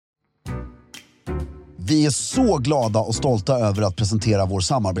Vi är så glada och stolta över att presentera vår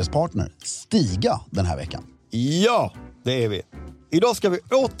samarbetspartner Stiga den här veckan. Ja, det är vi. Idag ska vi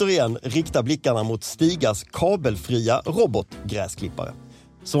återigen rikta blickarna mot Stigas kabelfria robotgräsklippare.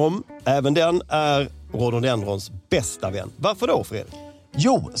 Som även den är rhododendrons bästa vän. Varför då, Fredrik?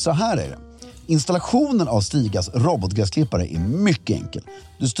 Jo, så här är det. Installationen av Stigas robotgräsklippare är mycket enkel.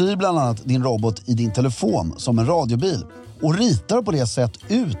 Du styr bland annat din robot i din telefon som en radiobil och ritar på det sätt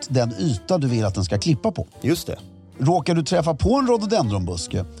ut den yta du vill att den ska klippa på. Just det. Råkar du träffa på en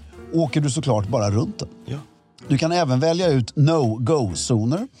rhododendronbuske åker du såklart bara runt den. Ja. Du kan även välja ut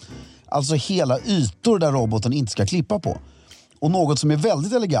no-go-zoner, alltså hela ytor där roboten inte ska klippa på. Och något som är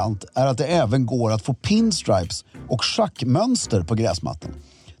väldigt elegant är att det även går att få pinstripes och schackmönster på gräsmattan.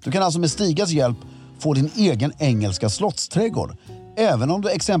 Du kan alltså med Stigas hjälp få din egen engelska slottsträdgård, även om du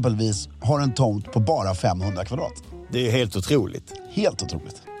exempelvis har en tomt på bara 500 kvadrat. Det är helt otroligt. Helt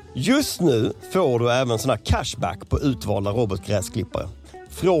otroligt. Just nu får du även såna cashback på utvalda robotgräsklippare.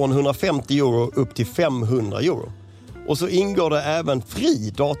 Från 150 euro upp till 500 euro. Och så ingår det även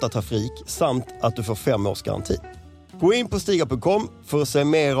fri datatrafik samt att du får 5 års garanti. Gå in på stiga.com för att se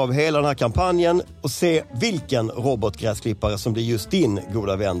mer av hela den här kampanjen och se vilken robotgräsklippare som blir just din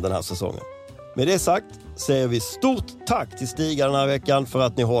goda vän den här säsongen. Med det sagt säger vi stort tack till Stiga den här veckan för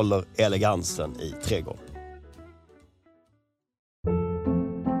att ni håller elegansen i trädgården.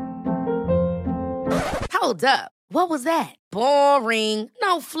 Hold up. What was that? Boring.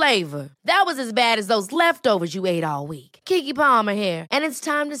 No flavor. That was as bad as those leftovers you ate all week. Keke Palmer here, and it's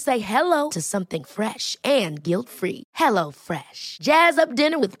time to say hello to something fresh and guilt-free. Hello Fresh. Jazz up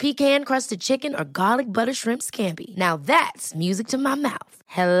dinner with pecan-crusted chicken or garlic butter shrimp scampi. Now that's music to my mouth.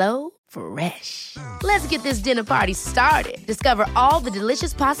 Hello Fresh. Let's get this dinner party started. Discover all the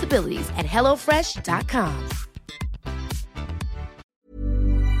delicious possibilities at hellofresh.com.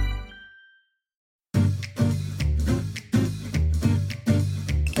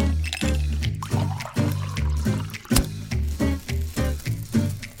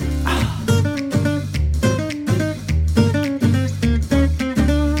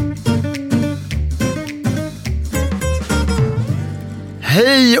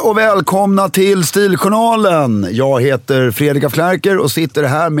 Hej och välkomna till Stiljournalen. Jag heter Fredrik af Klerker och sitter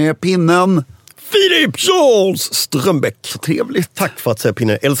här med pinnen Filip Charles Strömbäck. Så trevligt. Tack för att säga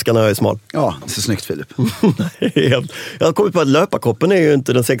pinnen. Älskar när jag är smal. Ja, det är så snyggt, Filip. Jag har kommit på att löparkroppen är ju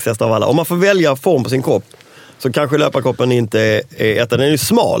inte den sexigaste av alla. Om man får välja form på sin kropp så kanske löparkroppen inte är den är ju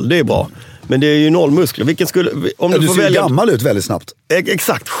smal, det är bra. Men det är ju noll muskler. Vilken skulle, om du ser gammal ut väldigt snabbt.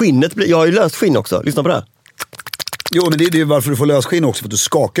 Exakt, skinnet blir, jag har ju löst skinn också. Lyssna på det här. Jo, men det är varför du får lösskinn också, för att du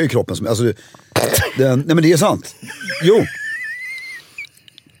skakar ju kroppen. Alltså, nej, men det är sant. Jo.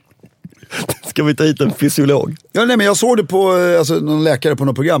 Ska vi ta hit en fysiolog? Ja, nej, men jag såg det på någon läkare på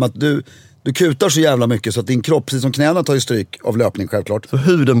något program att du kutar så jävla mycket så att din kropp, precis som knäna, tar ju stryk av löpning, självklart. Så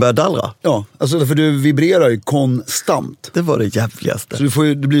huden börjar dallra? Ja, alltså för du vibrerar ju konstant. Det var det jävligaste. Så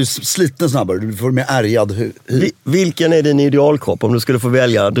du blir sliten snabbare, du får mer ärgad hud. Vilken är din idealkropp om du skulle få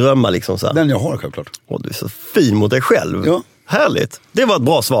välja, drömma liksom så här? Den jag har, självklart. Du är så fin mot dig själv. Ja. Härligt. Det var ett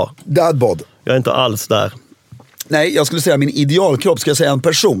bra svar. Dadbod. Jag är inte alls där. Nej, jag skulle säga min idealkropp, ska jag säga en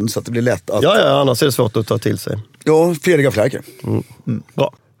person så att det blir lätt att... Ja, annars är det svårt att ta till sig. Ja, Fredrik af Klerker.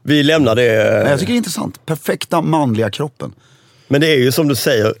 Bra. Vi lämnar det... Nej, jag tycker det är intressant. Perfekta manliga kroppen. Men det är ju som du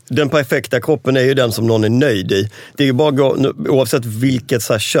säger, den perfekta kroppen är ju den som någon är nöjd i. Det är ju bara oavsett vilket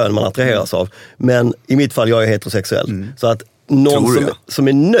så här kön man attraheras av. Men i mitt fall, jag är heterosexuell. Så att någon som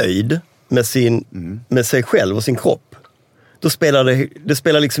är nöjd med sig själv och sin kropp, då spelar det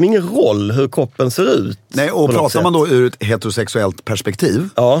spelar liksom ingen roll hur kroppen ser ut. Nej, och pratar man då ur ett heterosexuellt perspektiv,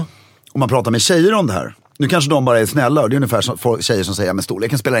 om man pratar med tjejer om det här, nu kanske de bara är snälla, och det är ungefär som tjejer som säger att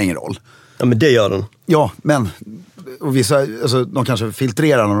storleken spelar ingen roll. Ja, men det gör den. Ja, men och vissa, alltså, de kanske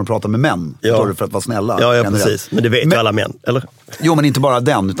filtrerar när de pratar med män för att vara snälla. Ja, precis. Men det vet ju alla män, eller? Jo, men inte bara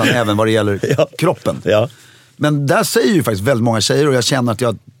den, utan även vad det gäller kroppen. Ja. Men där säger ju faktiskt väldigt många tjejer, och jag känner att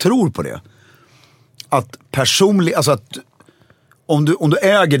jag tror på det, att personligt, alltså att om du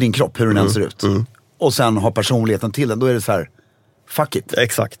äger din kropp, hur den än ser ut, och sen har personligheten till den, då är det så här, fuck it.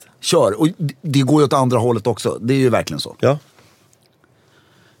 Exakt. Kör. Och det går ju åt andra hållet också. Det är ju verkligen så. Ja.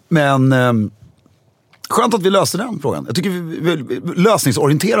 Men skönt att vi löste den frågan. Jag tycker vi är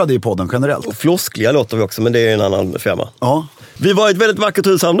lösningsorienterade i podden generellt. Och floskliga låter vi också, men det är en annan femma. Ja. Vi var i ett väldigt vackert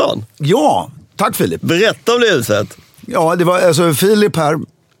hus häromdagen. Ja, tack Filip. Berätta om det huset. Ja, det var alltså Filip här,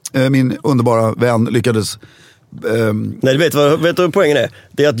 min underbara vän, lyckades... Nej, vet du poängen är?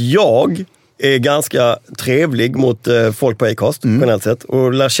 Det är att jag är ganska trevlig mot folk på Acast generellt sett,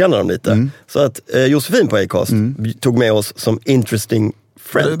 och lär känna dem lite. Så att Josefin på Acast tog med oss som interesting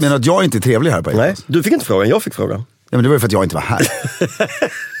Friends. Men att jag inte är trevlig här på Nej, du fick inte frågan, jag fick frågan. Ja, men det var ju för att jag inte var här.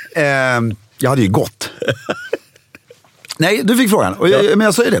 Jag hade ju gått. Nej, du fick frågan. Men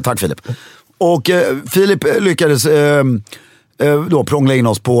jag säger det, tack Filip. Och Filip lyckades då prångla in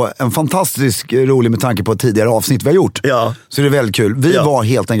oss på en fantastisk rolig med tanke på ett tidigare avsnitt vi har gjort. Ja. Så det är väldigt kul. Vi var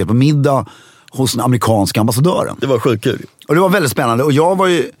helt enkelt på middag hos den amerikanska ambassadören. Det var sjukt kul. Och det var väldigt spännande. Och jag var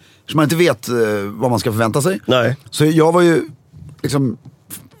ju, som man inte vet vad man ska förvänta sig. Nej. Så jag var ju liksom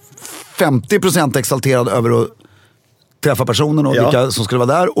 50% exalterad över att träffa personen och vilka som skulle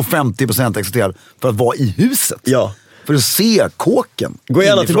vara där. Och 50% exalterad för att vara i huset. Ja. För att se kåken. Gå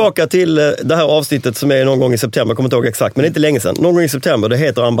gärna inifrån. tillbaka till det här avsnittet som är någon gång i september. Jag kommer inte ihåg exakt, men det är inte länge sedan. Någon gång i september, det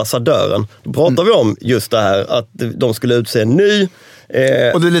heter Ambassadören. Då pratar vi om just det här att de skulle utse en ny...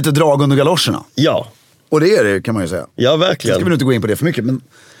 Och det är lite drag under galoscherna. Ja. Och det är det, kan man ju säga. Ja, Sen verkligen. ska vi inte gå in på det för mycket, men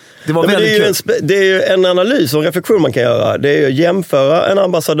det var Nej, men väldigt kul. det är ju en analys och en reflektion man kan göra. Det är ju att jämföra en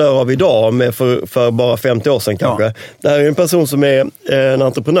ambassadör av idag med för bara 50 år sedan kanske. Ja. Det här är en person som är en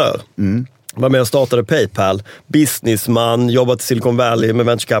entreprenör. Var med och startade PayPal, businessman, jobbat i Silicon Valley med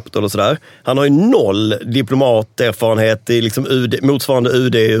venture capital och sådär. Han har ju 0 diplomaterfarenhet i liksom motsvarande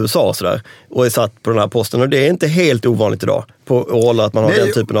UD i USA och sådär. Och är satt på den här posten. Och det är inte helt ovanligt idag på roller att man har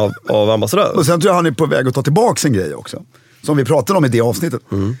den typen av ambassadör. Och sen tror jag han är på väg att ta tillbaka en grej också. Som vi pratade om i det avsnittet.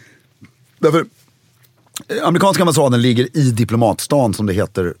 Därför, amerikanska ambassaden ligger i diplomatstan som det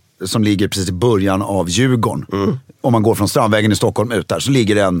heter. Som ligger precis i början av Djurgården. Om man går från Strandvägen i Stockholm ut där så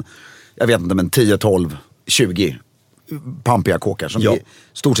ligger det en, jag vet inte, men 10, 12, 20 pampiga kåkar som i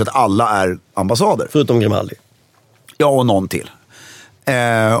stort sett alla är ambassader. Förutom Grimaldi. Ja, och någon till.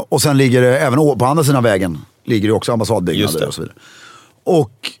 Och sen ligger det, även på andra sidan vägen, ligger det också ambassadbyggnader och så vidare.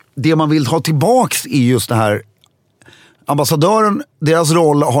 Och det man vill ha tillbaks är just det här, ambassadören, deras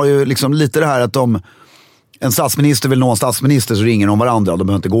roll har ju liksom lite det här att en statsminister vill nå en statsminister så ringer de varandra, de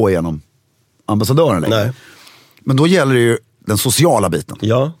behöver inte gå igenom ambassadören längre. Nej. Men då gäller det ju den sociala biten.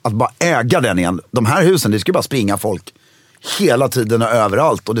 Ja. Att bara äga den igen. De här husen, det ska bara springa folk hela tiden och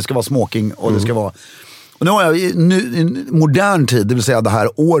överallt. Och det ska vara smoking och det ska vara... Och nu har jag i modern tid, det vill säga det här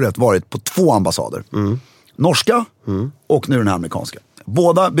året, varit på 2 ambassader. Norska och nu den här amerikanska.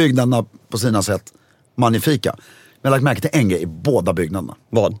 Båda byggnaderna på sina sätt magnifika. Men jag har lagt märke till en grej i båda byggnaderna.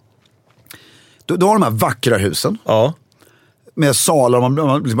 Vad? Du har de här vackra husen. Ja. Med salar,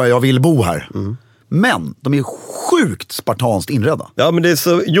 man liksom bara, jag vill bo här. Men de är sjukt spartanskt inredda. Ja, men det är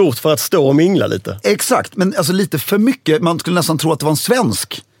så gjort för att stå och mingla lite. Exakt, men alltså lite för mycket. Man skulle nästan tro att det var en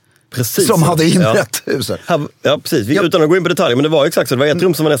svensk Precis. som hade inrett huset. Ja, precis. Utan att gå in på detaljer, men det var exakt så. Det var ett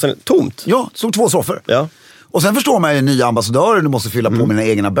rum som var nästan tomt. Ja, såg 2 soffor. Ja. Och sen förstår man ju nya ambassadörer, du måste fylla på mina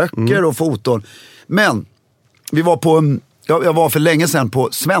egna böcker och foton. Men vi var på, jag var för länge sedan på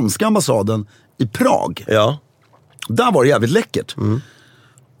svenska ambassaden i Prag. Ja. Där var det jävligt läckert.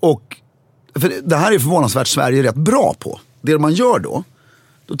 Och för det här är förvånansvärt Sverige rätt bra på. Det man gör då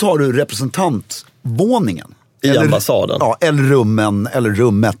tar du representantvåningen. I ambassaden. Ja, eller rummen, eller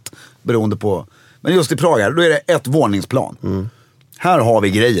rummet, beroende på. Men just i Prag här, då är det ett våningsplan. Här har vi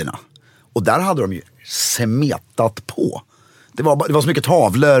grejerna. Och där hade de ju smetat på. Det var så mycket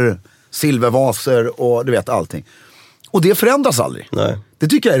tavlor, silvervaser och du vet allting. Och det förändras aldrig. Nej. Det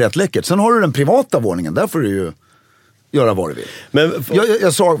tycker jag är rätt läckert. Sen har du den privata våningen, där får du ju göra vad du vill.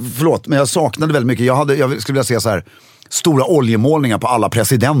 Men jag saknade väldigt mycket. Jag skulle vilja se så här stora oljemålningar på alla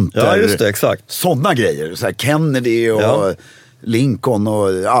presidenter. Ja, just det, exakt. Sådana grejer. Så här Kennedy och Lincoln och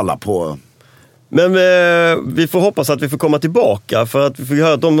alla på... Men vi får hoppas att vi får komma tillbaka, för att vi får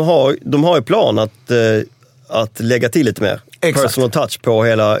höra att de har ju plan att lägga till lite mer. Exakt. Personal touch på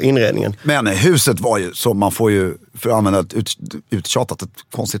hela inredningen. Men huset var ju, så man får ju, för att använda ett uttjatat, ett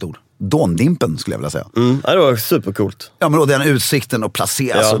konstigt ord, dåndimpen skulle jag vilja säga. Ja, det var supercoolt. Ja, men då den utsikten och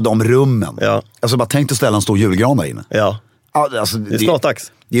placera, Ja. alltså de rummen. Ja. Alltså bara tänk dig ställa en stor julgran där inne. Ja, Alltså, det är snart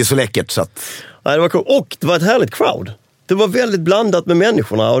dags. Det är så läckert så att... Nej, det var coolt. Och det var ett härligt crowd. Det var väldigt blandat med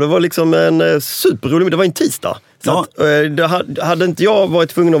människorna och det var liksom en superrolig, det var en tisdag. Så att, hade inte jag varit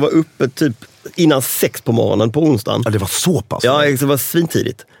tvungen att vara uppe typ innan 6 på morgonen på onsdagen. Ja, det var så pass. Ja, det var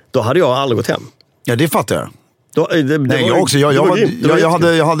svintidigt. Då hade jag aldrig gått hem. Ja, det fattar jag. Nej, jag också. Jag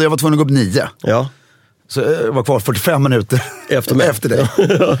var tvungen att gå upp 9. Ja. Så jag var kvar 45 minuter efter det.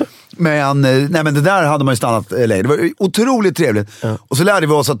 Men det där hade man ju stannat längre. Det var otroligt trevligt. Ja. Och så lärde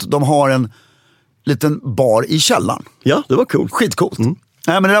vi oss att de har en liten bar i källaren. Ja, det var coolt. Skitcoolt. Nej,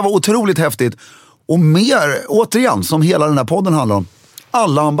 men det där var otroligt häftigt. Och mer, återigen, som hela den här podden handlar om,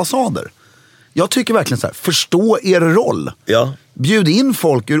 alla ambassader. Jag tycker verkligen så här, förstå er roll. Ja. Bjud in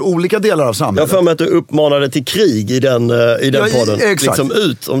folk ur olika delar av samhället. Jag får med att du uppmanade till krig i den podden. Exakt. Liksom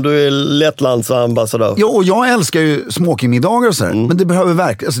ut, om du är Lettlands ambassadör. Ja, och jag älskar ju smokingmiddagar och sådär. Men det behöver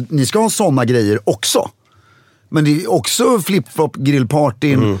verkligen, alltså, ni ska ha sådana grejer också. Men det är också flip-flop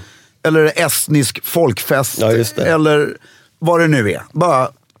grillpartyn. Eller estnisk folkfest. Ja, just det. Eller vad det nu är.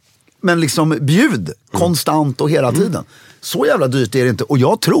 Men liksom bjud konstant och hela tiden. Så jävla dyrt är det inte. Och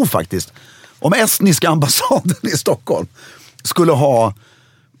jag tror faktiskt, om estniska ambassaden i Stockholm skulle ha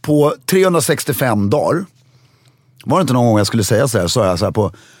på 365 dagar, var det inte någon gång jag skulle säga så här, sa jag så här,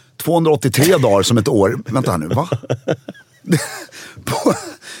 på 283 dagar som ett år. Vänta här nu, va? På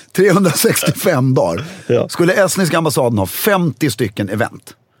 365 dagar skulle estniska ambassaden ha 50 stycken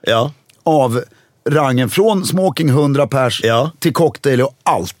event. Ja. Av rangen från smoking 100 pers till cocktail och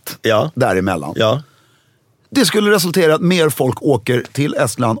allt däremellan. Ja. Det skulle resultera att mer folk åker till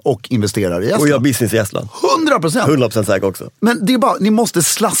Estland och investerar i Estland. Och gör business i Estland. 100%. 100% säker också. Men det är bara, ni måste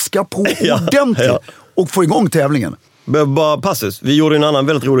slaska på ordentligt och få igång tävlingen. Bara passus. Vi gjorde en annan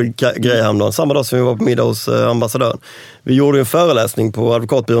väldigt rolig grej häromdagen. Samma dag som vi var på middag hos ambassadören. Vi gjorde en föreläsning på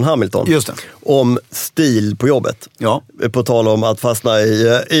advokatbyrån Hamilton. Just det. Om stil på jobbet. Ja. På tal om att fastna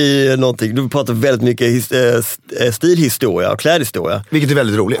i någonting. Du pratar väldigt mycket stilhistoria och klädhistoria. Vilket är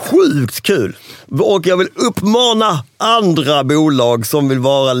väldigt roligt. Sjukt kul. Och jag vill uppmana andra bolag som vill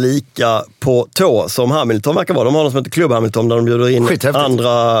vara lika på tå som Hamilton verkar vara. De har något som heter Klubb Hamilton där de bjuder in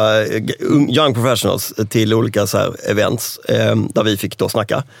andra young professionals till olika så här events där vi fick då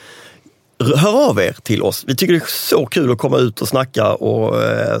snacka. Hör av er till oss. Vi tycker det är så kul att komma ut och snacka och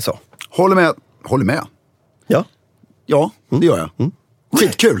så. Håller med. Ja. Ja, det gör jag.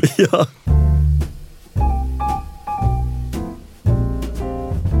 Skitkul. Ja.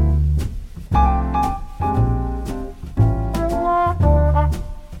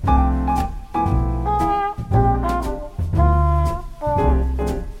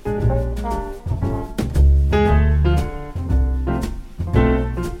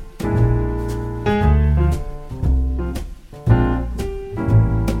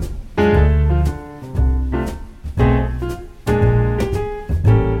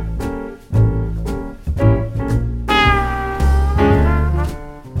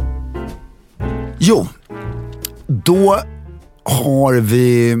 Jo, då har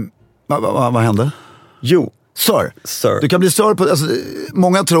vi... Vad hände? Jo. Sir. Du kan bli sir på... Alltså,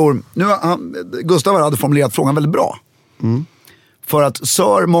 många tror... Gustav hade formulerat frågan väldigt bra. För att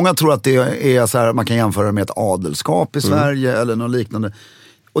sir, många tror att det är så här, man kan jämföra med ett adelskap i Sverige eller något liknande.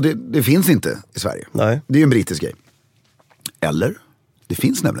 Och det finns inte i Sverige. Nej. Det är ju en brittisk grej. Eller, det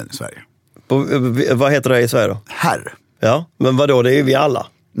finns nämligen i Sverige. Vad heter det i Sverige då? Herr. Ja, men vadå, det är vi alla.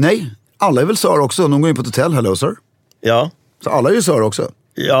 Nej, alla är väl sir också. De går in på ett hotell, hello sir. Ja. Så alla är ju sir också.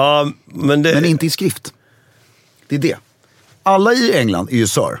 Ja, men det... Men inte i skrift. Det är det. Alla i England är ju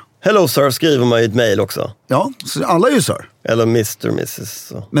sir. Hello sir skriver man i ett mejl också. Ja, så alla är ju sir. Eller Mr. Mrs.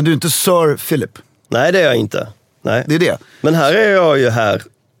 Så. Men du är inte Sir Philip. Nej, det är jag inte. Nej. Det är det. Men här är jag ju här.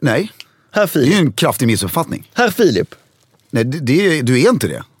 Nej. Herr Filip. Det är ju en kraftig missuppfattning. Herr Filip. Nej, du är inte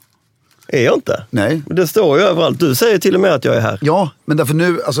det. Är jag inte? Nej. Det står ju överallt. Du säger till och med att jag är här. Ja, men därför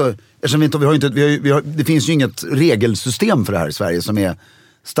nu, alltså, eftersom det finns ju inget regelsystem för det här i Sverige som är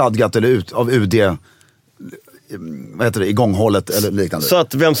stadgat eller av UD, vad heter det, igånghållet eller liknande. Så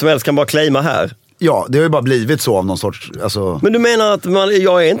att vem som helst kan bara claima här? Ja, det har ju bara blivit så av någon sorts, alltså... Men du menar att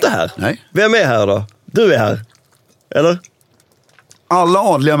jag är inte här? Nej. Vem är här då? Du är här? Eller? Alla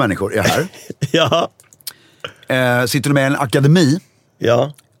adliga människor är här. Ja. Sitter du med i en akademi?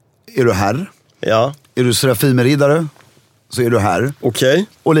 Ja. Är du här? Ja. Är du serafimeridare? Så är du här. Okej.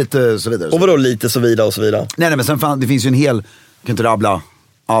 Och lite så vidare. Och vadå lite så vidare och så vidare? Nej, men sen det finns ju en hel, jag kan inte rabbla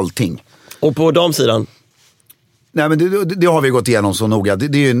allting. Och på damsidan? Nej, men det har vi gått igenom så noga.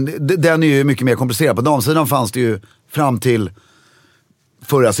 Den är ju mycket mer komplicerad. På damsidan fanns det ju fram till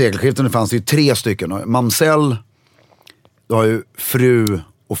förra sekelskiftet, det fanns det ju 3 stycken. Mamsell, du har ju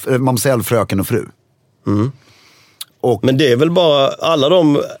mamsell, fröken och fru. Och, men det är väl bara, alla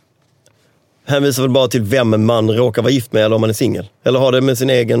de hänvisar väl bara till vem man råkar vara gift med eller om man är singel? Eller har det med sin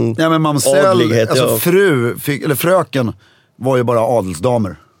egen adlighet? Alltså fröken var ju bara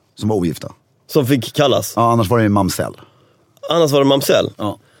adelsdamer som var ogifta. Som fick kallas? Ja, annars var det ju mamsell. Annars var det mamsell?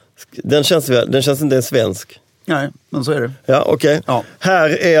 Ja. Den känns inte en svensk. Nej, men så är det. Ja, okej. Ja.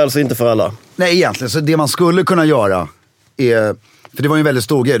 Här är alltså inte för alla. Nej, egentligen. Så det man skulle kunna göra är... För det var ju en väldigt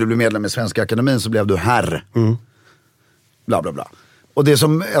stor grej. Du blev medlem i Svenska Akademin så blev du herr. Bla, bla, bla. Och det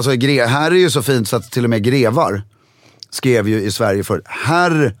som... Alltså, här är ju så fint så att till och med grevar skrev ju i Sverige för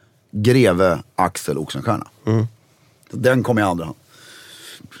herr greve Axel Oxenstierna. Den kom i andra hand.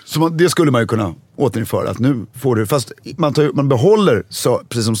 Så det skulle man ju kunna återinföra. Att nu får du, fast man behåller,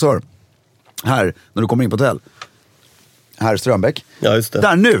 precis som Sir, här när du kommer in på hotell. Herr Strömbäck. Ja, just det.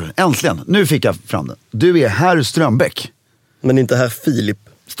 Där nu, äntligen. Nu fick jag fram den. Du är herr Strömbäck. Men inte herr Filip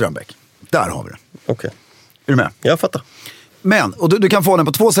Strömbäck. Där har vi det. Okej. Är du med? Jag fattar. Men, och du kan få den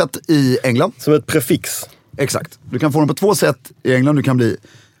på 2 sätt i England. Som ett prefix. Exakt. Du kan få den på 2 sätt i England. Du kan bli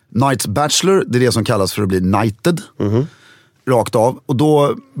Knights Bachelor. Det är det som kallas för att bli knighted. Rakt av. Och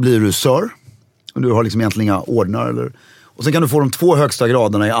då blir du Sir. Och du har liksom egentligen inga ordnar. Eller... Och sen kan du få de 2 högsta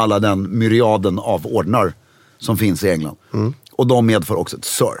graderna i alla den myriaden av ordnar som finns i England. Och de medför också ett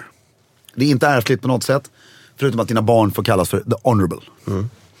Sir. Det är inte ärftligt på något sätt. Förutom att dina barn får kallas för the honorable.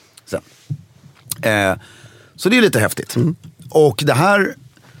 Sen. Så det är lite häftigt. Och det här,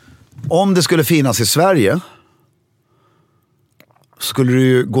 om det skulle finnas i Sverige, skulle det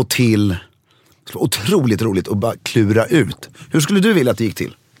ju gå till otroligt roligt att bara klura ut. Hur skulle du vilja att det gick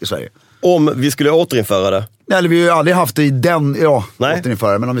till i Sverige? Om vi skulle återinföra det. Nej, eller vi har ju aldrig haft det i den, Nej.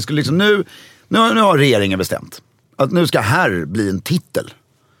 återinföra. Men om vi skulle liksom nu har regeringen bestämt att nu ska här bli en titel.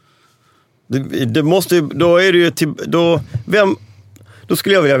 Det måste ju, då är det ju då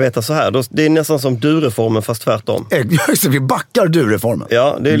skulle jag vilja veta så här. Det är nästan som du-reformen fast tvärtom. Just det, vi backar du-reformen.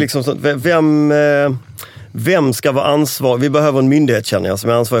 Ja, det är liksom så. Vem ska vara ansvarig? Vi behöver en myndighet, känner jag, som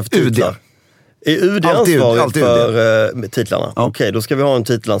är ansvarig för titlar. Är UD ansvarig för titlarna? Ja. Okej, då ska vi ha en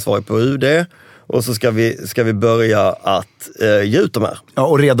titelansvarig på UD. Och så ska vi börja att ge ut de här. Ja,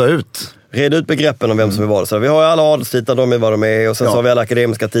 och reda ut begreppen om vem som är vad. Så vi har ju alla adelstitlar, de är vad de är. Och sen så har vi alla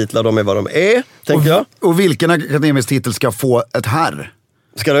akademiska titlar, de är vad de är, tänker jag. Och vilken akademisk titel ska få ett herr?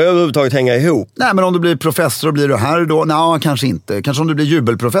 Ska det överhuvudtaget hänga ihop? Nej, men om du blir professor, blir du herr då? Nej, kanske inte. Kanske om du blir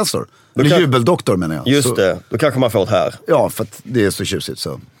jubelprofessor. Eller jubeldoktor, menar jag. Just så, det, då kanske man får ett här. Ja, för att det är så tjusigt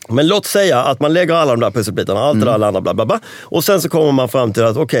så. Men låt säga att man lägger alla de där pusselbitarna, allt det där andra bla bla bla. Och sen så kommer man fram till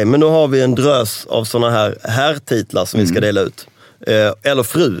att okej, men nu har vi en drös av såna här herrtitlar som vi ska dela ut. Eller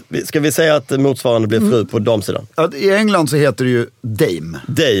fru. Ska vi säga att motsvarande blir fru på damsidan? I England så heter det ju dame.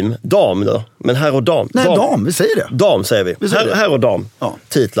 Dam då? Men herr och dam? Nej, dam, vi säger det. Dam säger vi. Herr och dam. Ja.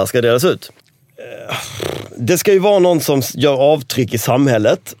 Titlar ska delas ut. Det ska ju vara någon som gör avtryck i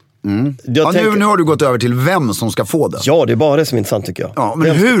samhället. Nu har du gått över till vem som ska få det. Ja, det är bara det som är intressant, tycker jag. Ja,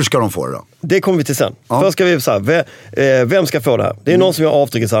 men hur ska de få det då? Det kommer vi till sen. Ja. Först ska vi säga, vem ska få det här? Det är någon som gör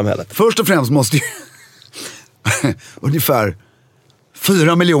avtryck i samhället. Först och främst måste ju ungefär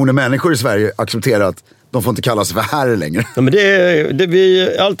 4 miljoner människor i Sverige acceptera att de får inte kalla sig för herr längre. Ja, men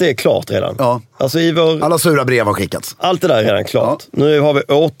allt är klart redan. Ja. Alltså alla sura brev har skickats. Allt det där är redan klart. Ja. Nu har vi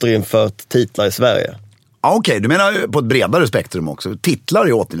återinfört titlar i Sverige. Ja, okej. Du menar på ett bredare spektrum också. Titlar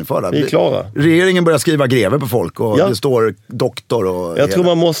är återinförda. Vi är klara. Regeringen börjar skriva greve på folk och det står doktor och... Jag tror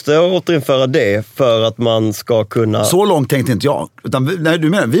man måste återinföra det för att man ska kunna... Så långt tänkte inte jag. Utan du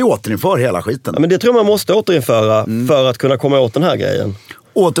menar, vi återinför hela skiten. Ja, men det tror jag man måste återinföra för att kunna komma åt den här grejen.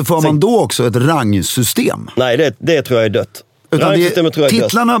 Återför man då också ett rangsystem? Nej, det tror jag är dött. Utan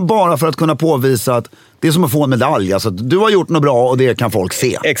titlarna bara för att kunna påvisa att det är som att få en medalj. Alltså att du har gjort något bra och det kan folk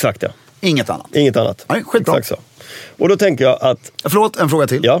se. Exakt, ja. Inget annat. Nej, skitbra. Exakt så. Och då tänker jag att... Förlåt, en fråga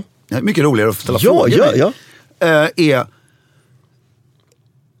till. Ja. Mycket roligare att ställa frågor. Ja.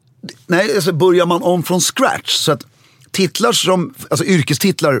 Alltså börjar man om från scratch så att titlar som, alltså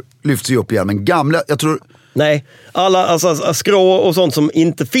yrkestitlar lyfts ju upp igen, men gamla, jag tror... Nej, alla alltså, skrå och sånt som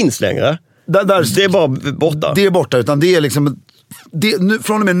inte finns längre, det är bara borta. Det är borta, utan det är liksom...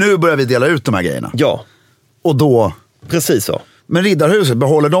 från och med nu börjar vi dela ut de här grejerna. Ja. Och då... Precis så. Men Riddarhuset,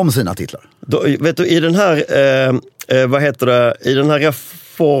 behåller de sina titlar? Då, vet du, i den här, i den här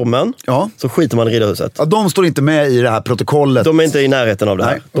reformen så skiter man i Riddarhuset. Ja, de står inte med i det här protokollet. De är inte i närheten av det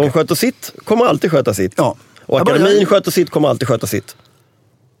här. Nej, de sköter sitt, kommer alltid sköta sitt. Ja. Och akademin sköter sitt, kommer alltid sköta sitt.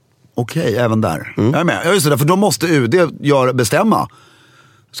 Okej, även där. Jag är med. Just det, för då måste UD bestämma.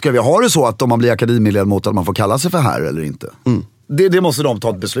 Ska vi ha det så att om man blir akademiledamot att man får kalla sig för här eller inte? Det måste de ta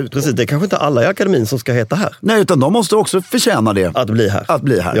ett beslut på. Precis, det är kanske inte alla i akademin som ska heta här. Nej, utan de måste också förtjäna det. Att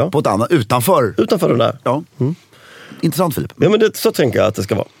bli här. Ja. På ett annat, utanför den där. Ja. Intressant, Filip. Ja, men så tänker jag att det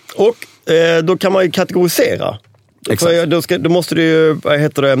ska vara. Och då kan man ju kategorisera. Då måste det ju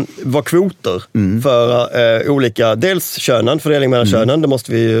vara kvoter för olika, dels könen, fördelning mellan könen, det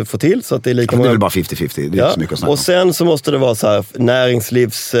måste vi få till så att det är lika många. Det är väl bara 50-50, det är inte så mycket att snacka om. Och sen så måste det vara så här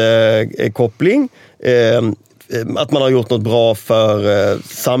näringslivskoppling, att man har gjort något bra för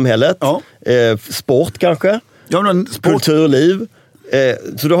samhället, sport kanske, kulturliv,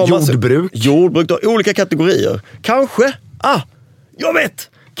 så du har jordbruk, du har olika kategorier. Kanske, jag vet!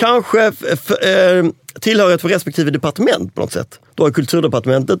 Kanske tillhörighet för respektive departement på något sätt. Du har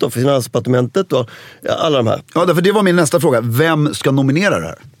kulturdepartementet och finansdepartementet och alla de här. Ja, därför det var min nästa fråga. Vem ska nominera det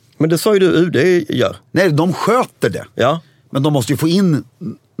här? Men det sa ju du UD gör. Nej, de sköter det. Ja. Men de måste ju få in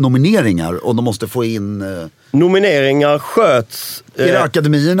nomineringar och de måste få in... Nomineringar sköts... Är det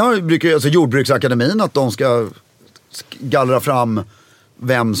akademierna, alltså Jordbruksakademin, att de ska gallra fram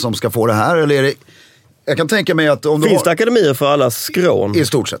vem som ska få det här? Eller är det... Jag kan tänka mig att... Om finns det akademier för alla skrån? I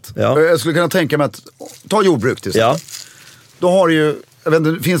stort sett. Ja. Jag skulle kunna tänka mig att... Ta jordbruk till exempel. Ja. Då har du ju... Jag vet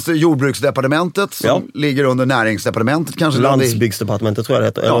inte, finns det jordbruksdepartementet som ligger under näringsdepartementet kanske? Landsbygdsdepartementet tror jag det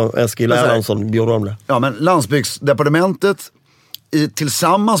heter. Ja. Eller Eskil Erlandsson gjorde om det. Ja, men landsbygdsdepartementet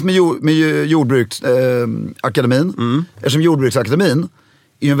tillsammans med Jordbruksakademin. Eftersom Jordbruksakademin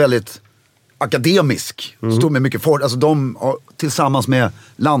är ju en väldigt akademisk, stor med mycket alltså de har, tillsammans med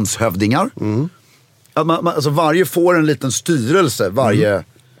landshövdingar. Alltså varje får en liten styrelse, varje,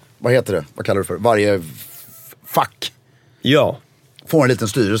 vad heter det, vad kallar du för? Varje fack. Ja. Får en liten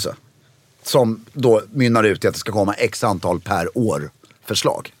styrelse som då mynnar ut i att det ska komma x antal per år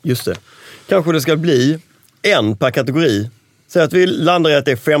förslag. Just det. Kanske det ska bli en per kategori. Så att vi landar i att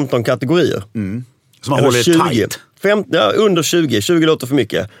det är 15 kategorier. Som man håller 20. tajt. Under 20. 20 låter för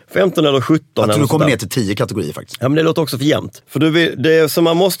mycket. 15 eller 17. Jag tror du kommer ner till 10 kategorier faktiskt. Ja, men det låter också för jämnt. För det som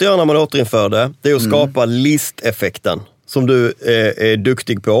man måste göra när man återinför det är att skapa listeffekten. Som du är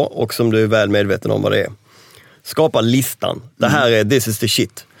duktig på och som du är väl medveten om vad det är. Skapa listan. Det här är this is the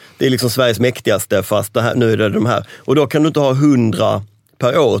shit. Det är liksom Sveriges mäktigaste, fast det här, nu är det de här. Och då kan du inte ha 100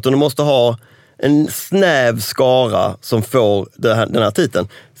 per år, utan du måste ha en snäv skara som får den här titeln.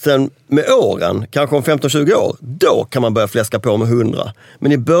 Sen med åren, kanske om 15-20 år, då kan man börja fläska på med 100.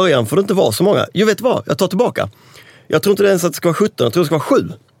 Men i början får det inte vara så många. Jag vet vad, jag tar tillbaka. Jag tror inte ens att det ska vara 17, jag tror det ska vara 7.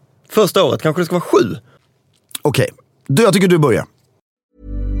 Första året kanske det ska vara 7. Okej, jag tycker du börjar.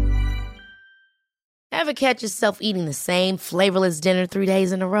 Ever catch yourself eating the same flavorless dinner 3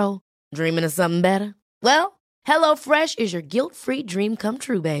 days in a row? Dreaming of something better? Well, HelloFresh is your guilt-free dream come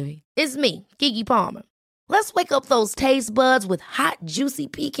true, baby. It's me, Keke Palmer. Let's wake up those taste buds with hot, juicy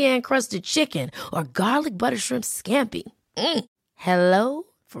pecan-crusted chicken or garlic butter shrimp scampi. Hello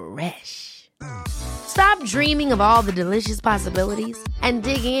Fresh. Stop dreaming of all the delicious possibilities and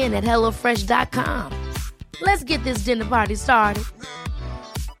dig in at HelloFresh.com. Let's get this dinner party started.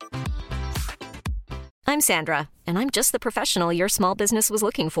 I'm Sandra, and I'm just the professional your small business was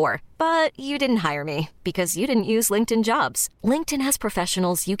looking for. But you didn't hire me because you didn't use LinkedIn Jobs. LinkedIn has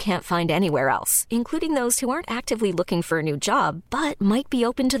professionals you can't find anywhere else, including those who aren't actively looking for a new job, but might be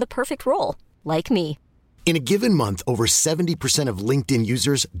open to the perfect role, like me. In a given month, over 70% of LinkedIn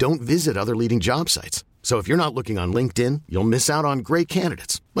users don't visit other leading job sites. So if you're not looking on LinkedIn, you'll miss out on great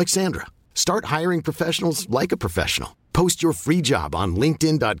candidates like Sandra. Start hiring professionals like a professional. Post your free job on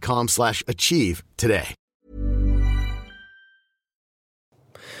linkedin.com/achieve today.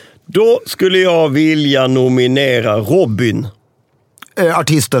 Då skulle jag vilja nominera Robin.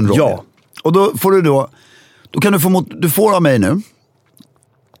 Artisten Robin. Ja. Och då får då kan du får av mig nu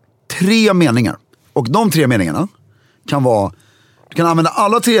 3 meningar. Och de 3 meningarna kan vara, du kan använda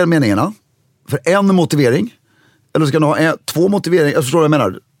alla 3 meningarna för en motivering. Eller så kan du ha 2 motiveringar. Jag förstår vad jag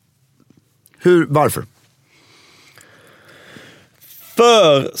menar. Varför?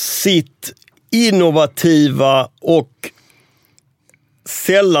 För sitt innovativa och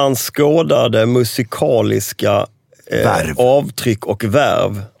sällan skådade musikaliska avtryck och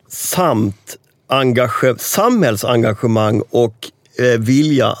värv samt samhällsengagemang och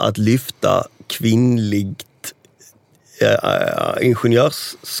vilja att lyfta kvinnligt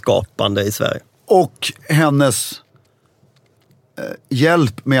ingenjörsskapande i Sverige. Och hennes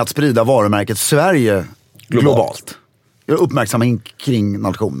hjälp med att sprida varumärket Sverige globalt. Göra uppmärksamhet kring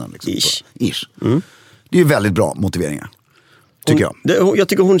nationen. Liksom. Ish. Det är ju väldigt bra motiveringar. Tycker jag. Jag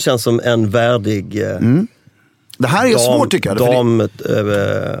tycker hon känns som en värdig det här är svårt tycker jag.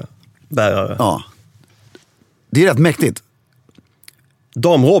 Bärare. Ja. Det är rätt mäktigt.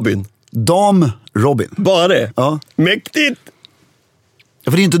 Dam Robin. Bara det? Ja. Mäktigt!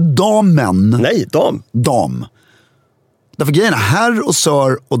 Ja, för det är inte damen. Nej, dam. Därför grejerna herr och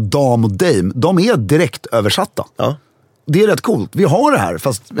sir och dam och dame, de är direkt översatta. Ja. Det är rätt coolt. Vi har det här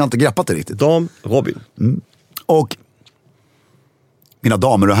fast vi har inte greppat det riktigt. Dam Robin. Och mina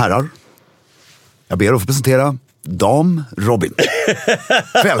damer och herrar, jag ber att få presentera Dam Robin.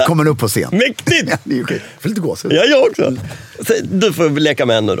 Välkommen upp på scen. Mäktigt! Ja, det är okej. Får lite gåshud. Ja, jag också. Du får leka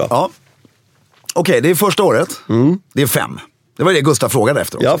med nu då. Ja. Okej, det är första året. Det är 5. Det var det Gustav frågade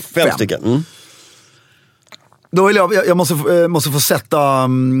efter också. Ja, 5 stycken. Då vill jag måste få sätta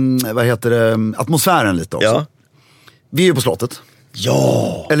atmosfären lite också. Ja. Vi är ju på slottet.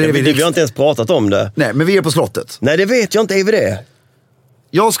 Ja, Eller är vi har inte ens pratat om det. Nej, men vi är på slottet. Nej, det vet jag inte. Är vi det?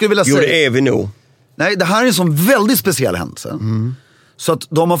 Jag skulle vilja säga... Jo, det är vi nog. Nej, det här är en sån väldigt speciell händelse. Så att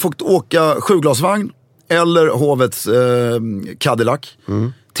de har fått åka 7-glasvagn eller hovets Cadillac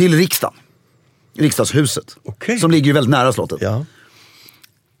till riksdagen. Riksdagshuset. Okej. Som ligger ju väldigt nära slottet. Ja.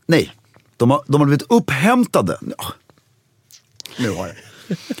 Nej, de har blivit upphämtade. Ja. Nu har jag.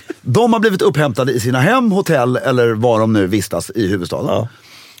 De har blivit upphämtade i sina hem, hotell eller var de nu vistas i huvudstaden. Ja.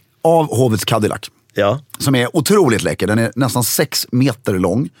 Av hovets Cadillac. Ja. Som är otroligt läcker. Den är nästan 6 meter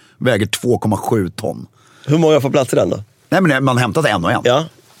lång. Väger 2,7 ton. Hur många får plats i den då? Nej, men man har hämtat en och en. Ja.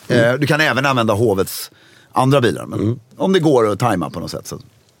 Du kan även använda hovets andra bilar. Men om det går att tajma på något sätt. Så.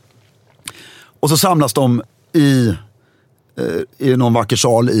 Och så samlas de i någon vacker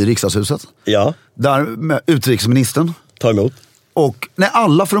sal i riksdagshuset. Ja. Där med utrikesministern. Ta emot. Och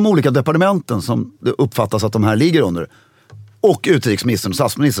alla för de olika departementen som det uppfattas att de här ligger under. Och utrikesministern och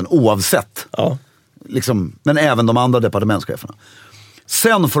statsministern oavsett. Ja. Liksom, men även de andra departementscheferna.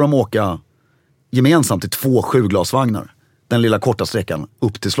 Sen får de åka gemensamt i 2 7-glasvagnar. Den lilla korta sträckan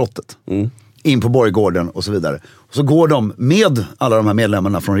upp till slottet. In på Borggården och så vidare. Och så går de med alla de här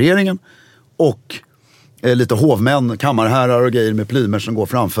medlemmarna från regeringen. Och lite hovmän, kammarherrar och grejer med plymer som går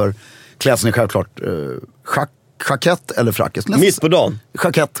framför. Klädseln är självklart jackett eller frackes. Mitt på dagen.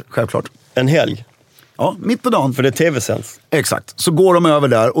 Jackett, självklart. En helg. Ja, mitt på dagen. För det är tv-sens. Exakt. Så går de över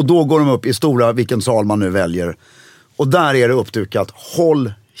där och då går de upp i stora, vilken sal man nu väljer. Och där är det uppdukat,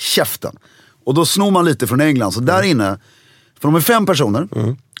 håll käften. Och då snor man lite från England. Så där inne, för de är 5 personer.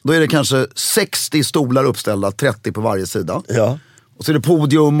 Då är det kanske 60 stolar uppställda, 30 på varje sida. Ja. Och så är det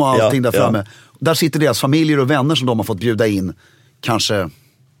podium och allting där framme. Ja. Där sitter deras familjer och vänner som de har fått bjuda in. Kanske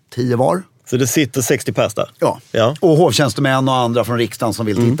 10 var. Så det sitter 60 pers där? Ja. Och hovtjänstemän och andra från riksdagen som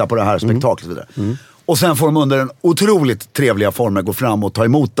vill titta på det här spektaklet och vidare. Och sen får de under en otroligt trevliga former gå fram och ta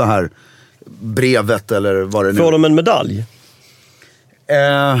emot det här brevet eller vad det nu är. Får de en medalj?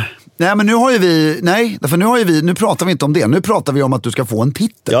 Nej, men nu har ju vi... Nej, därför nu pratar vi inte om det. Nu pratar vi om att du ska få en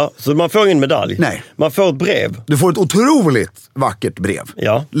titel. Ja, så man får ingen medalj? Nej. Man får ett brev? Du får ett otroligt vackert brev.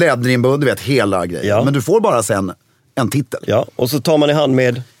 Ja. Läderinbund, du vet, hela grejen. Ja. Men du får bara sen en titel. Ja, och så tar man i hand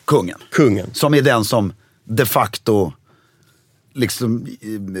med... Kungen. Som är den som de facto liksom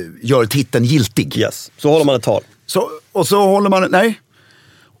gör titeln giltig. Yes. Så håller man ett tal. Och så håller man... Nej.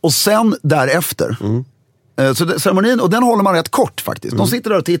 Och sen därefter... Så ceremonin, och den håller man rätt kort faktiskt. De sitter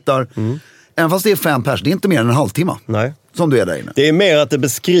där och tittar. Även fast det är 5 pers, det är inte mer än en halvtimme. Nej. Som du är där inne. Det är mer att det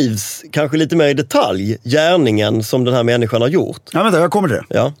beskrivs, kanske lite mer i detalj, gärningen som den här människan har gjort. Ja, vänta, jag kommer till det.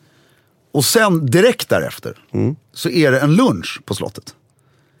 Ja. Och sen direkt därefter så är det en lunch på slottet.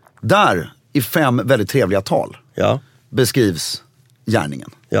 Där, i 5 väldigt trevliga tal, beskrivs gärningen.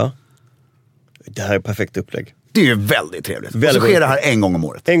 Ja. Det här är perfekt upplägg. Det är ju väldigt trevligt. Väldigt och så sker det här en gång om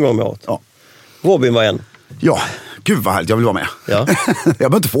året. En gång om året. Ja. Robin var en. Ja, gud vad härligt, jag vill vara med. Ja. Jag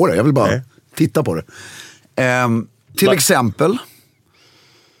behöver inte få det, jag vill bara titta på det. Till exempel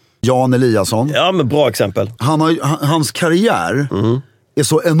Jan Eliasson. Ja, men bra exempel. Hans karriär är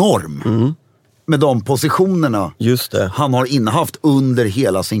så enorm med de positionerna Just det. han har innehaft under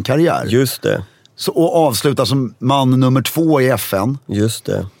hela sin karriär. Just det. Så, och avslutar som man nummer 2 i FN. Just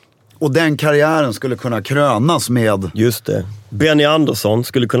det. Och den karriären skulle kunna krönas med... Just det. Benny Andersson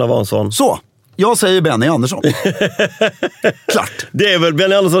skulle kunna vara en sån. Så, jag säger Benny Andersson. Klart. Det är väl,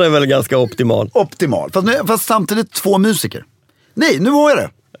 Benny Andersson är väl ganska optimal. Optimal. Fast samtidigt 2 musiker. Nej, nu har jag det.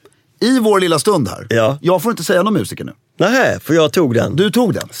 I vår lilla stund här. Ja. Jag får inte säga någon musiker nu. Nej, för jag tog den. Du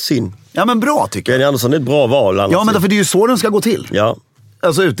tog den. Synd. Ja, men bra tycker jag. Benny Andersson är ett bra val. Annars. Ja, men därför det är ju så den ska gå till. Ja.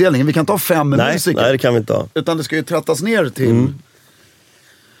 Alltså utdelningen, vi kan ta 5 musiker. Nej, det kan vi inte ha. Utan det ska ju trattas ner till...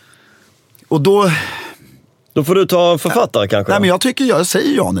 Och då... Då får du ta en författare kanske. Nej, men jag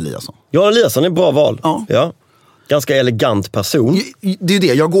säger Jan Eliasson. Jan Eliasson är ett bra val. Ja. Ganska elegant person. Det är det,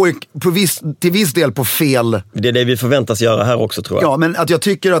 jag går till viss del på fel... Det är det vi förväntas göra här också, tror jag. Ja, men att jag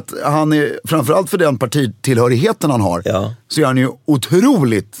tycker att han är, framförallt för den partitillhörigheten han har, så är han ju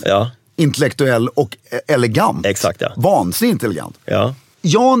otroligt intellektuell och elegant. Exakt, ja. Vansinnigt elegant. Ja.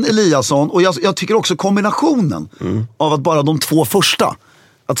 Jan Eliasson, och jag tycker också kombinationen av att bara de 2 första,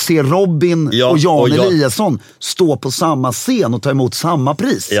 att se Robin och Jan Eliasson stå på samma scen och ta emot samma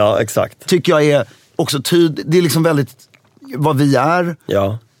pris. Ja, exakt. Tycker jag är också det är liksom väldigt vad vi är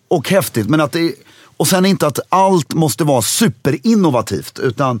och häftigt. Men att och sen inte att allt måste vara superinnovativt,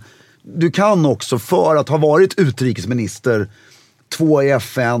 utan du kan också, för att ha varit utrikesminister, 2 i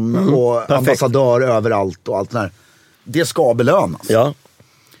FN och ambassadör överallt och allt det där, det ska belönas. Ja.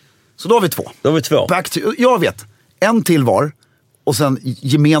 Så då har vi 2. Jag vet, en till var. Och sen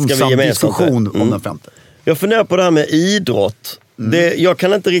gemensam diskussion om den 5:e. Jag funderar på det här med idrott. Jag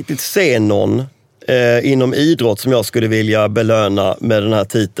kan inte riktigt se någon inom idrott som jag skulle vilja belöna med den här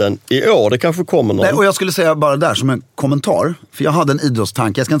titeln i år. Det kanske kommer någon. Nej, och jag skulle säga bara där som en kommentar, för jag hade en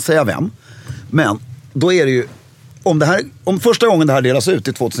idrottstanke, jag ska inte säga vem, men då är det ju om första gången det här delas ut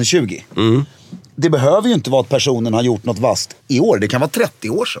i 2020. Det behöver ju inte vara att personen har gjort något vasst i år, det kan vara 30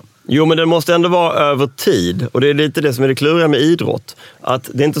 år sedan. Jo, men det måste ändå vara över tid. Och det är lite det som är det kluriga med idrott. Att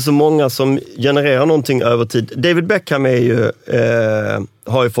det är inte så många som genererar någonting över tid. David Beckham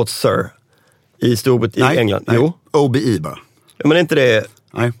har ju fått Sir i i England. Nej. Jo. OBE bara. Ja, men är inte det...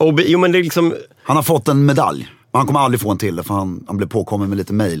 Nej. Jo, men det är liksom... Han har fått en medalj. Han kommer aldrig få en till för han blev påkommen med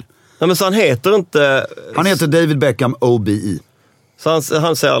lite mail. Nej, men så han heter inte... Han heter David Beckham OBE. Så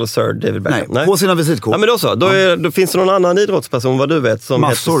han säger aldrig Sir David Beckham? Nej, på sina visitkort. Ja, men då så. Då finns det någon annan idrottsperson, vad du vet, som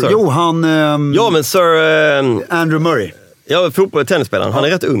massor. heter Sir. Jo, han... ja, men Sir... Andrew Murray. Ja, tennisspelaren. Han är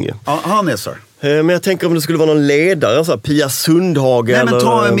rätt ung ju. Ja, han är Sir. Men jag tänker om det skulle vara någon ledare, så här, Pia Sundhage. Nej, men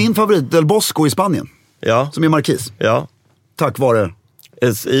ta eller... min favorit, Del Bosco i Spanien. Ja. Som är markis. Ja. Tack vare...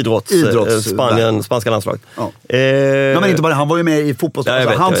 Spanska landslaget. Ja. Men inte bara, han var ju med i fotboll. Ja,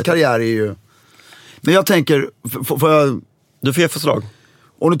 alltså, hans karriär är ju... Men jag tänker, får jag... Du får ge förslag.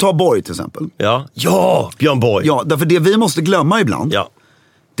 Om du tar Borg till exempel. Ja, Björn Borg. Ja, därför det vi måste glömma ibland. Ja.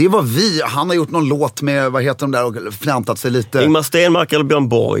 Det var han har gjort någon låt med, vad heter de där, och flantat sig lite. Ingmar Stenmark eller Björn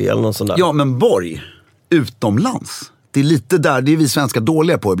Borg eller någon sån där. Ja, men Borg, utomlands. Det är lite där, det är vi svenskar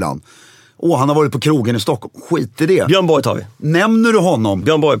dåliga på ibland. Han har varit på krogen i Stockholm. Skit i det. Björn Borg tar vi. Nämner du honom?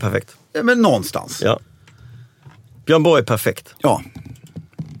 Björn Borg är perfekt. Men någonstans. Ja. Björn Borg är perfekt. Ja.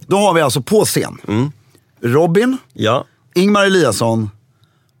 Då har vi alltså på scen. Robin. Ja. Ingmar Eliasson.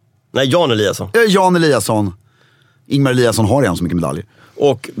 Nej, Jan Eliasson. Jan Eliasson. Ingmar Eliasson har redan så mycket medaljer.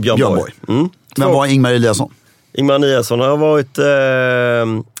 Och Björn Borg. Men vad är Ingmar Eliasson? Ingmar Eliasson har varit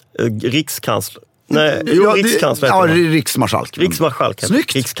rikskansler. Nej, rikskansler. Ja, riksmarskalk. Riksmarskalk.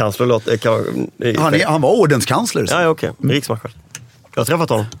 Snyggt. Rikskansler låter... Han var ordenskansler. Ja, okej. Riksmarskalk. Jag har träffat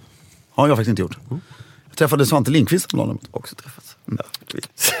honom. Ja, jag har faktiskt inte gjort. Jag träffade Svante Lindqvist bland annat. Också träffats.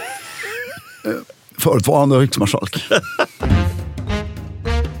 Förutvarande riksmarskalk.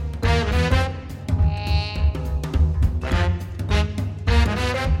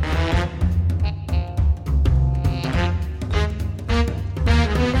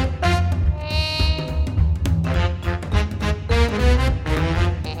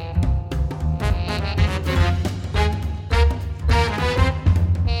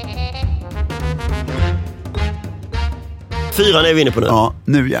 Fyran är vi inne på nu. Ja,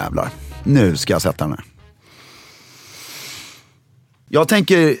 nu jävlar. Nu ska jag sätta den här. Jag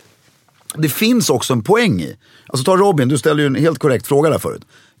tänker, det finns också en poäng i. Alltså ta Robin, du ställer ju en helt korrekt fråga där förut.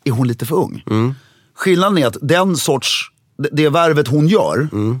 Är hon lite för ung? Skillnaden är att den sorts, det värvet hon gör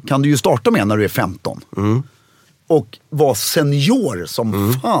kan du ju starta med när du är 15. Och vara senior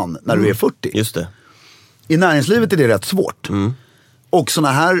som fan när du är 40. Just det. I näringslivet är det rätt svårt. Och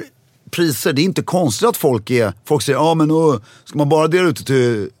såna här priser, det är inte konstigt att folk säger, ja men ska man bara dela ut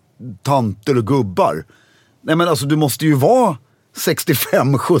till tanter och gubbar? Nej men alltså du måste ju vara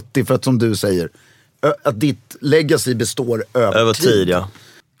 65-70 för att, som du säger, att ditt legacy består över tid. Ja.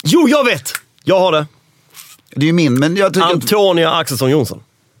 Jo, jag vet! Jag har det. Det är ju min, men jag tycker Antonia Axelsson Jonsson.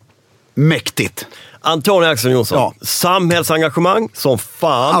 Mäktigt. Antonia Axelsson Jonsson. Ja. Samhällsengagemang som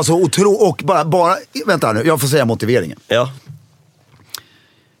fan. Alltså och bara vänta nu, jag får säga motiveringen. Ja.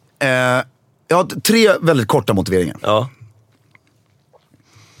 Jag har 3 väldigt korta motiveringar. Ja.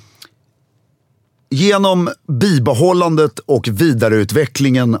 Genom bibehållandet och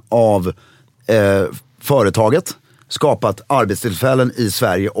vidareutvecklingen av företaget skapat arbetstillfällen i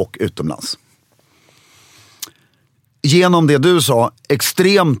Sverige och utomlands. Genom det du sa,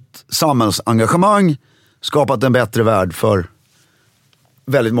 extremt samhällsengagemang, skapat en bättre värld för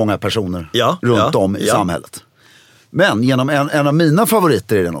väldigt många personer runt om i samhället. Men genom en av mina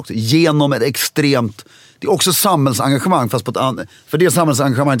favoriter är den också. Genom ett extremt, det är också samhällsengagemang, fast på ett för det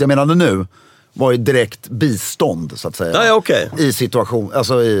samhällsengagemanget jag menade nu var ju direkt bistånd så att säga. Ja, okay. I situation,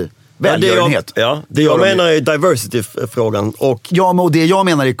 alltså i välgörenhet. Det jag menar är diversity-frågan. Och det jag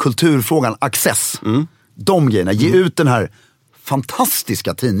menar är kulturfrågan, access. De grejerna, ge ut den här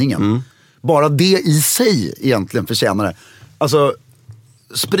fantastiska tidningen. Bara det i sig egentligen förtjänar det. Alltså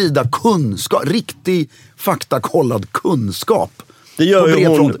sprida kunskap, riktig faktakollad kunskap. Det gör ju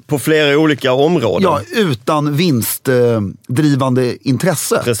hon på flera olika områden. Ja, utan vinstdrivande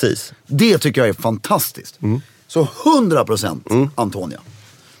intresse. Precis. Det tycker jag är fantastiskt. Så 100% Antonia.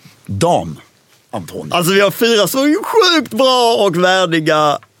 Dam Antonia. Alltså vi har 4 så sjukt bra och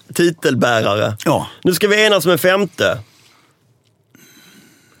värdiga titelbärare. Ja. Nu ska vi enas med 5:e.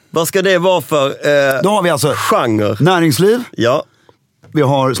 Vad ska det vara för då har vi alltså genre? Näringsliv. Ja. Vi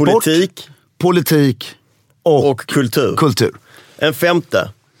har sport, politik och kultur. En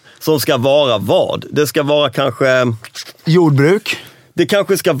femte som ska vara vad? Det ska vara kanske... Jordbruk. Det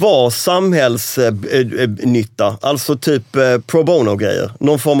kanske ska vara samhällsnytta. Alltså typ pro bono-grejer.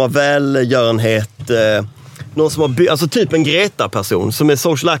 Någon form av välgörenhet. Någon som har alltså typ en Greta-person som är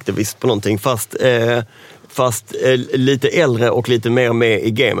social activist på någonting fast lite äldre och lite mer med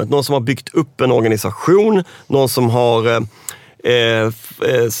i gamet. Någon som har byggt upp en organisation. Någon som har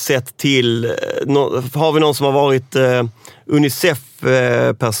sett till... har vi någon som har varit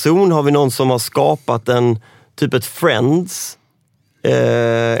UNICEF-person? Har vi någon som har skapat typ ett Friends?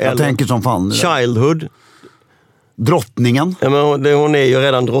 Jag tänker som fan. Childhood. Drottningen. Ja, men hon är ju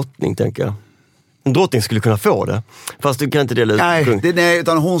redan drottning, tänker jag. En drottning skulle kunna få det. Fast du kan inte dela ut. Nej,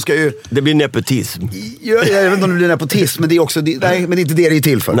 utan hon ska ju... Det blir nepotism. Jag vet inte om det blir nepotism, men det är också... men det är inte det är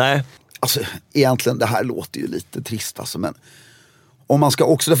till för. Nej. Alltså, egentligen, det här låter ju lite trist alltså, men... Om man ska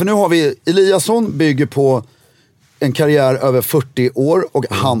också... För nu har vi... Eliasson bygger på en karriär över 40 år och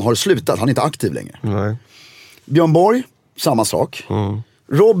han har slutat. Han är inte aktiv längre. Nej. Björn Borg, samma sak.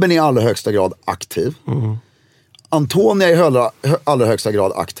 Robin är i allra högsta grad aktiv. Antonia är i allra högsta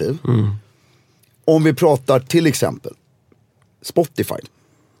grad aktiv. Om vi pratar till exempel Spotify.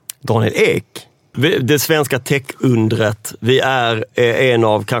 Daniel Ek. Det svenska tech-undret. Vi är en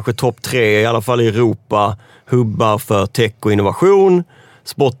av kanske topp 3, i alla fall i Europa, hubbar för tech och innovation.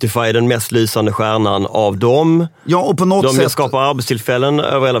 Spotify är den mest lysande stjärnan av dem. Ja, och på något sätt... De skapar arbetstillfällen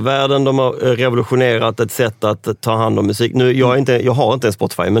över hela världen. De har revolutionerat ett sätt att ta hand om musik. Nu, jag har inte en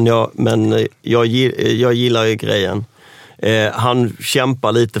Spotify, men jag gillar ju grejen. Han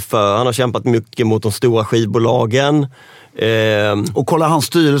kämpar lite han har kämpat mycket mot de stora skivbolagen. Och kolla hans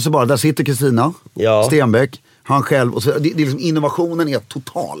styrelse bara, där sitter Kristina Stenbeck, han själv. Och så, det är liksom, innovationen är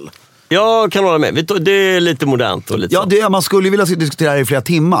total. Jag kan hålla med. Det är lite modernt och lite så. Man skulle vilja diskutera det i flera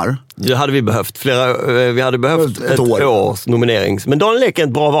timmar. Det hade vi behövt. Vi hade behövt ett års nominering. Men Daniel Ek är ett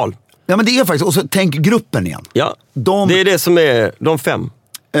bra val. Ja, men det är faktiskt. Och så tänk gruppen igen. Ja, det är det som är de 5.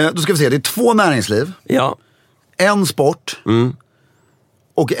 Då ska vi se, det är 2 näringsliv. Ja. En sport.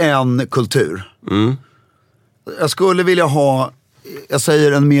 Och en kultur. Jag skulle vilja ha, jag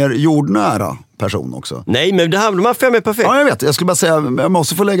säger en mer jordnära person också. Nej, men de här 5 är perfekt. Ja, jag vet. Jag skulle bara säga, jag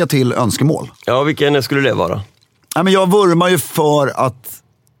måste få lägga till önskemål. Ja, vilken skulle det vara? Ja, men jag vurmar ju för att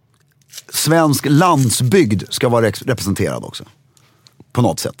svensk landsbygd ska vara representerad också. På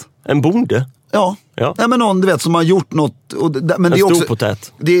något sätt. En bonde? Ja. Nej, men någon, du vet, som har gjort något. Men det är också,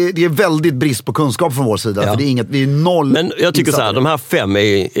 det är väldigt brist på kunskap från vår sida. För det är inget, vi är noll. Men jag tycker så här, de här 5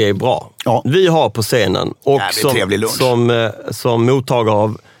 är bra. Ja. Vi har på scenen och som mottagare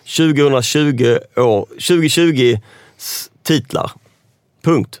av 2020 titlar.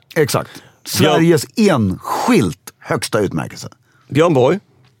 Punkt. Exakt. Sveriges enskilt högsta utmärkelse. Björn Borg,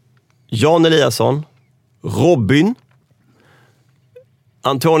 Jan Eliasson, Robin,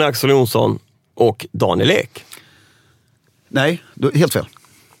 Antonia Axel Jonsson och Daniel Ek. Nej, helt fel.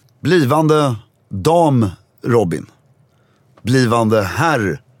 Blivande dam Robin. Blivande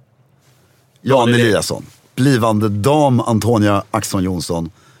herr Jan Eliasson. Blivande dam Antonia Axel Jonsson.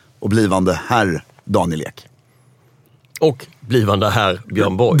 Och blivande herr Daniel Ek. Och blivande herr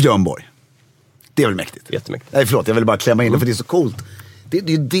Björn Borg. Björn Borg. Det är väl mäktigt. Jättemäktigt. Nej, förlåt, jag vill bara klämma in det för det är så coolt. Det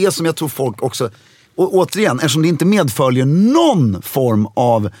är det som jag tror folk också... Och återigen, eftersom det inte medföljer någon form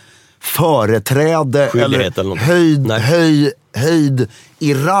av företräde eller höjd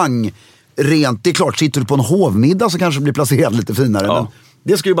i rang. Rent, det är klart, sitter du på en hovmiddag så kanske det blir placerad lite finare. Ja.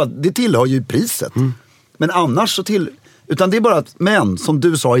 Men det tillhör ju priset. Men annars så utan det är bara att, men som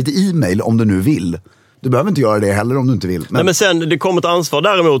du sa i ett e-mail, om du nu vill. Du behöver inte göra det heller om du inte vill. Men sen, det kommer ett ansvar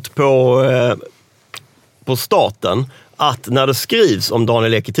däremot på staten att när det skrivs om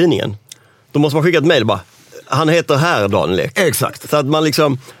Daniel Ek i tidningen, då måste man skicka ett mejl bara. Han heter här Daniel Ek. Exakt. Så att man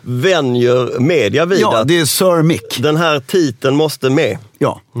liksom vänjer media vid att det är Sir Mick. Den här titeln måste med.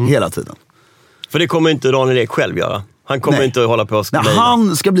 Ja, hela tiden. För det kommer inte Daniel Ek själv göra. Han kommer inte att hålla på och skriva.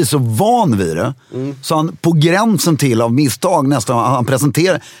 Han ska bli så van vid det. Så han på gränsen till av misstag nästan han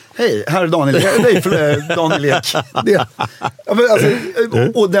presenterar. Hej, här är Daniel Daniel Ek.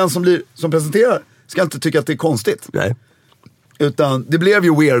 Och den som presenterar ska inte tycka att det är konstigt. Nej. Utan det blev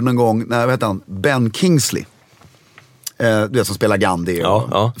ju weird någon gång när, vad heter han? Ben Kingsley. Du vet, som spelar Gandhi.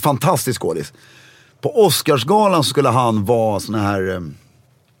 Ja. Fantastisk skådis. På Oscarsgalan så skulle han vara sån här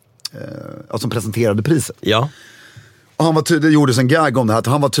som presenterade priset. Ja. Och det gjordes en gag om det här, att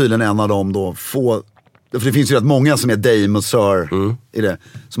han var tydligen en av dem då få, för det finns ju rätt många som är Dame och Sir i det,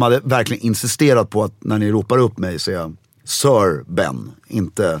 som hade verkligen insisterat på att när ni ropar upp mig så är jag Sir Ben,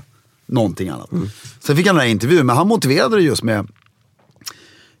 inte någonting annat. Sen fick han den här intervjun, men han motiverade det just med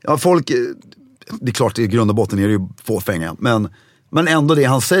Ja, folk, det är klart i grund och botten är det ju fåfänga. Men ändå det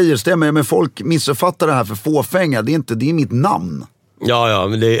han säger stämmer. Men folk missuppfattar det här för fåfänga. Det är mitt namn. Ja,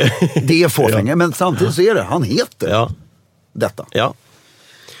 men det är fåfänga, ja. Men samtidigt så är det, han heter detta. Ja.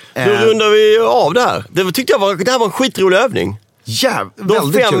 Hur rundar vi av det här? Det här var en skitrolig övning.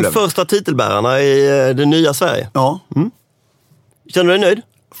 De 5 första titelbärarna i det nya Sverige. Ja. Känner du dig nöjd?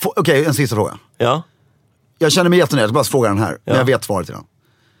 Okej, en sista fråga. Ja. Jag känner mig jättenöjd, jag bara frågar den här. Men jag vet svaret till den.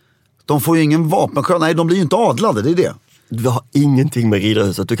 De får ju ingen vapenskön, nej de blir ju inte adlade, det är det. Du har ingenting med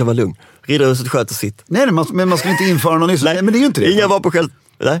Riddarhuset, du kan vara lugn. Riddarhuset sköter sitt. Nej, men man ska inte införa någon nyss. Nej, men det är ju inte det. Inga vapenskäl.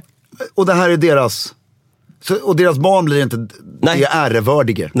 Nej. Och det här är deras... och deras barn blir inte... Nej. Det är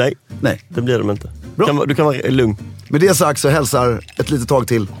ärevördige. Nej, det blir de inte. Du kan vara lugn. Med det sagt så hälsar ett litet tag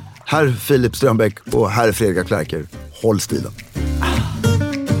till herr Filip Strömbäck och herr Fredrik Klerker. Håll stilen.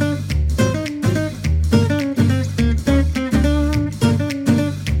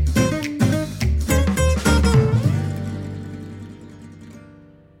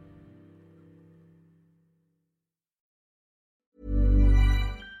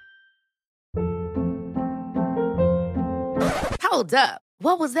 Hold up.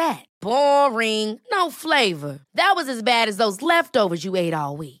 What was that? Boring. No flavor. That was as bad as those leftovers you ate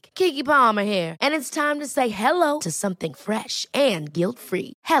all week. Keke Palmer here, and it's time to say hello to something fresh and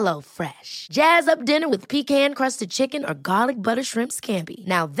guilt-free. Hello Fresh. Jazz up dinner with pecan-crusted chicken or garlic butter shrimp scampi.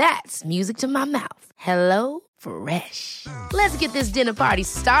 Now that's music to my mouth. Hello Fresh. Let's get this dinner party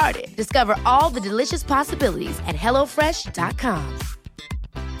started. Discover all the delicious possibilities at hellofresh.com.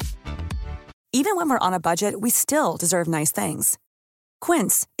 Even when we're on a budget, we still deserve nice things.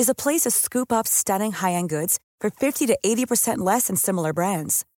 Quince is a place to scoop up stunning high-end goods for 50 to 80% less than similar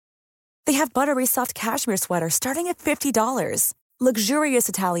brands. They have buttery soft cashmere sweaters starting at $50, luxurious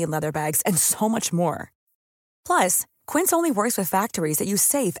Italian leather bags, and so much more. Plus, Quince only works with factories that use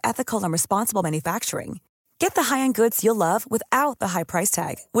safe, ethical, and responsible manufacturing. Get the high-end goods you'll love without the high price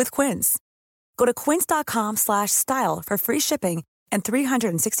tag with Quince. Go to quince.com/style for free shipping and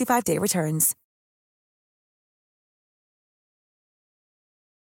 365-day returns.